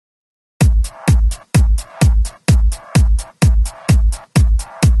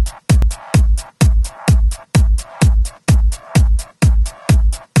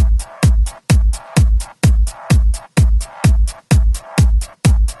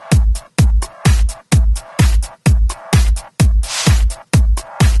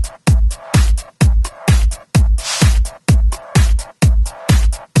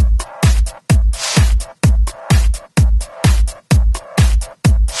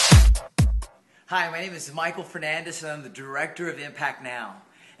Hi, my name is Michael Fernandez and I'm the Director of Impact Now.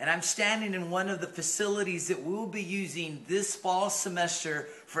 And I'm standing in one of the facilities that we'll be using this fall semester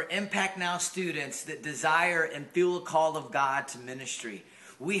for Impact Now students that desire and feel a call of God to ministry.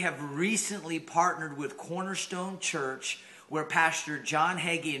 We have recently partnered with Cornerstone Church, where Pastor John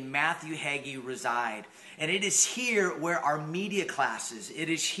Hagee and Matthew Hagee reside. And it is here where our media classes, it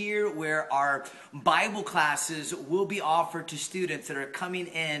is here where our Bible classes will be offered to students that are coming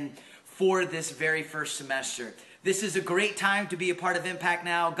in for this very first semester. This is a great time to be a part of Impact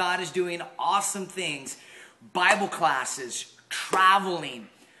Now. God is doing awesome things. Bible classes, traveling,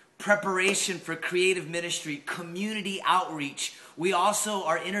 preparation for creative ministry, community outreach. We also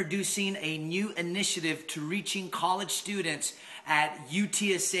are introducing a new initiative to reaching college students at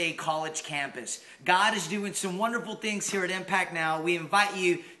UTSA College Campus. God is doing some wonderful things here at Impact Now. We invite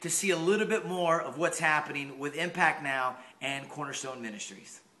you to see a little bit more of what's happening with Impact Now and Cornerstone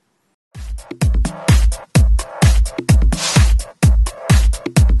Ministries.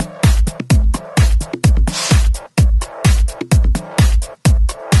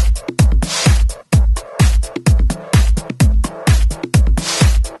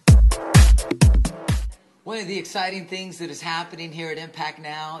 One of the exciting things that is happening here at Impact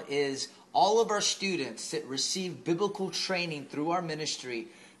Now is all of our students that receive biblical training through our ministry,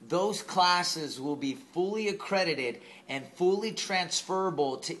 those classes will be fully accredited and fully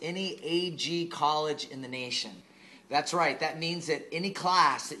transferable to any AG college in the nation. That's right. That means that any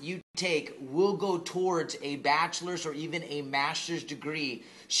class that you take will go towards a bachelor's or even a master's degree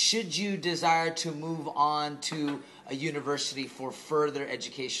should you desire to move on to a university for further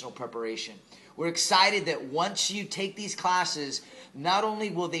educational preparation. We're excited that once you take these classes, not only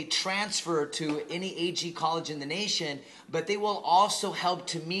will they transfer to any AG college in the nation, but they will also help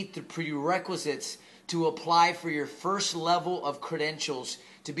to meet the prerequisites to apply for your first level of credentials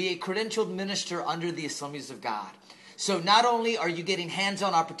to be a credentialed minister under the Assemblies of God. So not only are you getting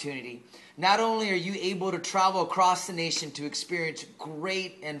hands-on opportunity, not only are you able to travel across the nation to experience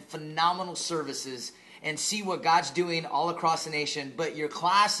great and phenomenal services and see what God's doing all across the nation, but your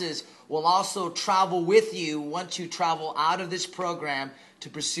classes will also travel with you once you travel out of this program to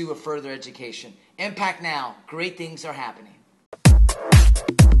pursue a further education. Impact Now, great things are happening.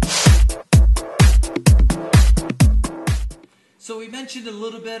 So we mentioned a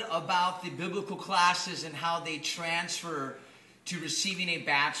little bit about the biblical classes and how they transfer to receiving a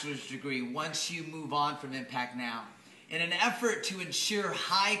bachelor's degree once you move on from Impact Now. In an effort to ensure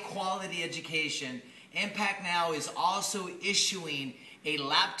high quality education, Impact Now is also issuing a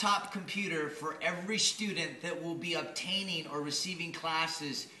laptop computer for every student that will be obtaining or receiving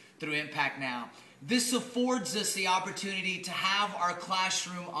classes through Impact Now. This affords us the opportunity to have our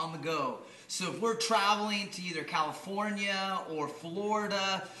classroom on the go. So if we're traveling to either California or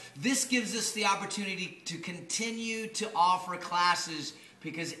Florida, this gives us the opportunity to continue to offer classes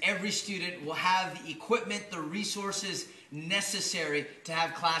because every student will have the equipment, the resources necessary to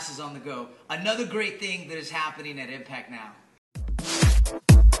have classes on the go. Another great thing that is happening at Impact Now.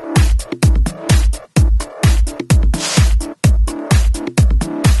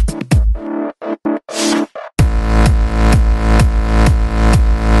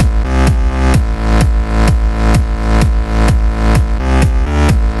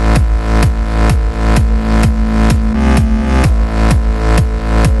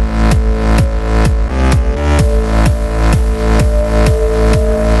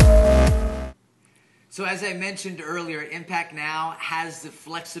 So as I mentioned earlier, Impact Now has the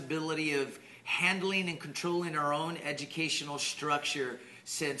flexibility of handling and controlling our own educational structure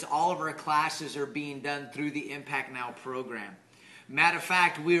since all of our classes are being done through the Impact Now program. Matter of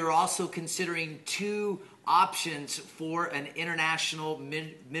fact, we are also considering two options for an international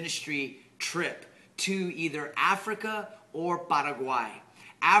ministry trip to either Africa or Paraguay.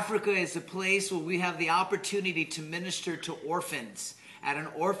 Africa is a place where we have the opportunity to minister to orphans at an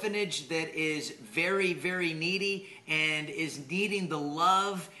orphanage that is very, very needy and is needing the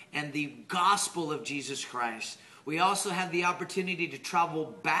love and the gospel of Jesus Christ. We also have the opportunity to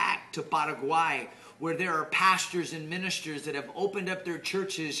travel back to Paraguay, where there are pastors and ministers that have opened up their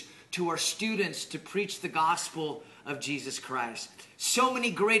churches to our students to preach the gospel of Jesus Christ. So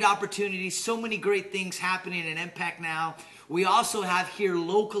many great opportunities, so many great things happening in Impact Now. We also have here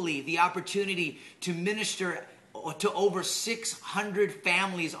locally the opportunity to minister to over 600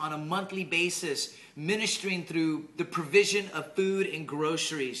 families on a monthly basis, ministering through the provision of food and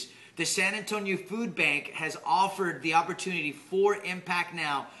groceries. The San Antonio Food Bank has offered the opportunity for Impact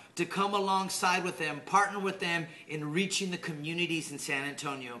Now to come alongside with them, partner with them in reaching the communities in San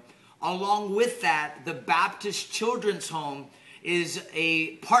Antonio. Along with that, the Baptist Children's Home is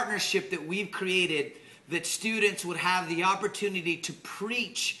a partnership that we've created that students would have the opportunity to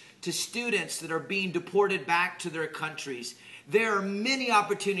preach to students that are being deported back to their countries. There are many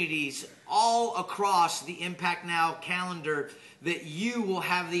opportunities all across the Impact Now calendar that you will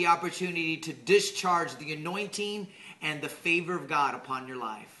have the opportunity to discharge the anointing and the favor of God upon your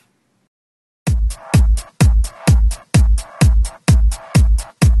life.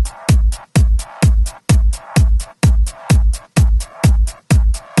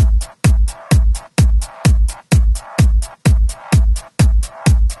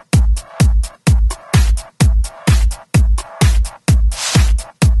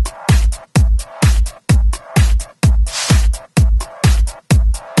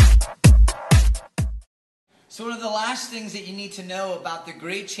 So one of the last things that you need to know about the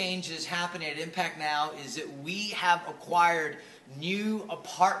great changes happening at Impact Now is that we have acquired new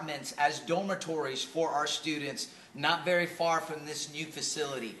apartments as dormitories for our students not very far from this new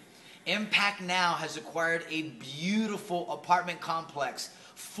facility. Impact Now has acquired a beautiful apartment complex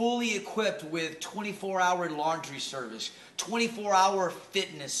fully equipped with 24-hour laundry service, 24-hour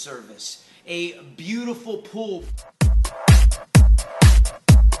fitness service, a beautiful pool.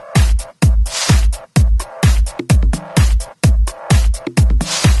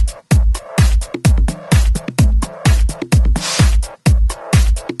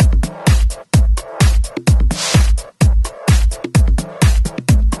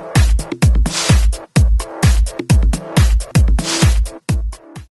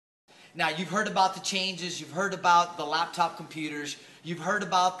 Now, you've heard about the changes, you've heard about the laptop computers, you've heard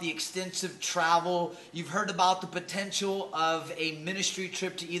about the extensive travel, you've heard about the potential of a ministry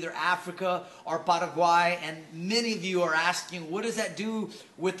trip to either Africa or Paraguay, and many of you are asking, what does that do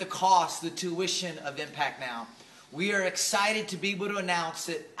with the cost, the tuition of Impact Now? We are excited to be able to announce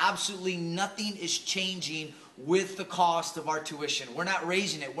that absolutely nothing is changing with the cost of our tuition. We're not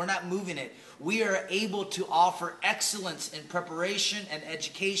raising it. We're not moving it. We are able to offer excellence in preparation and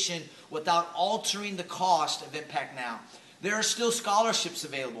education without altering the cost of Impact Now. There are still scholarships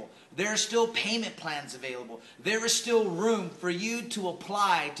available. There are still payment plans available. There is still room for you to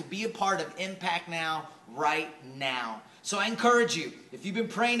apply to be a part of Impact Now right now. So I encourage you, if you've been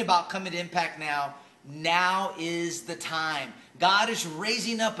praying about coming to Impact Now, now is the time. God is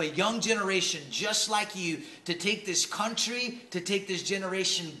raising up a young generation just like you to take this country, to take this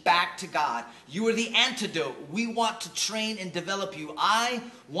generation back to God. You are the antidote. We want to train and develop you. I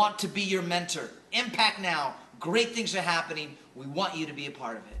want to be your mentor. Impact Now. Great things are happening. We want you to be a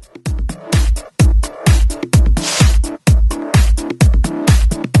part of it.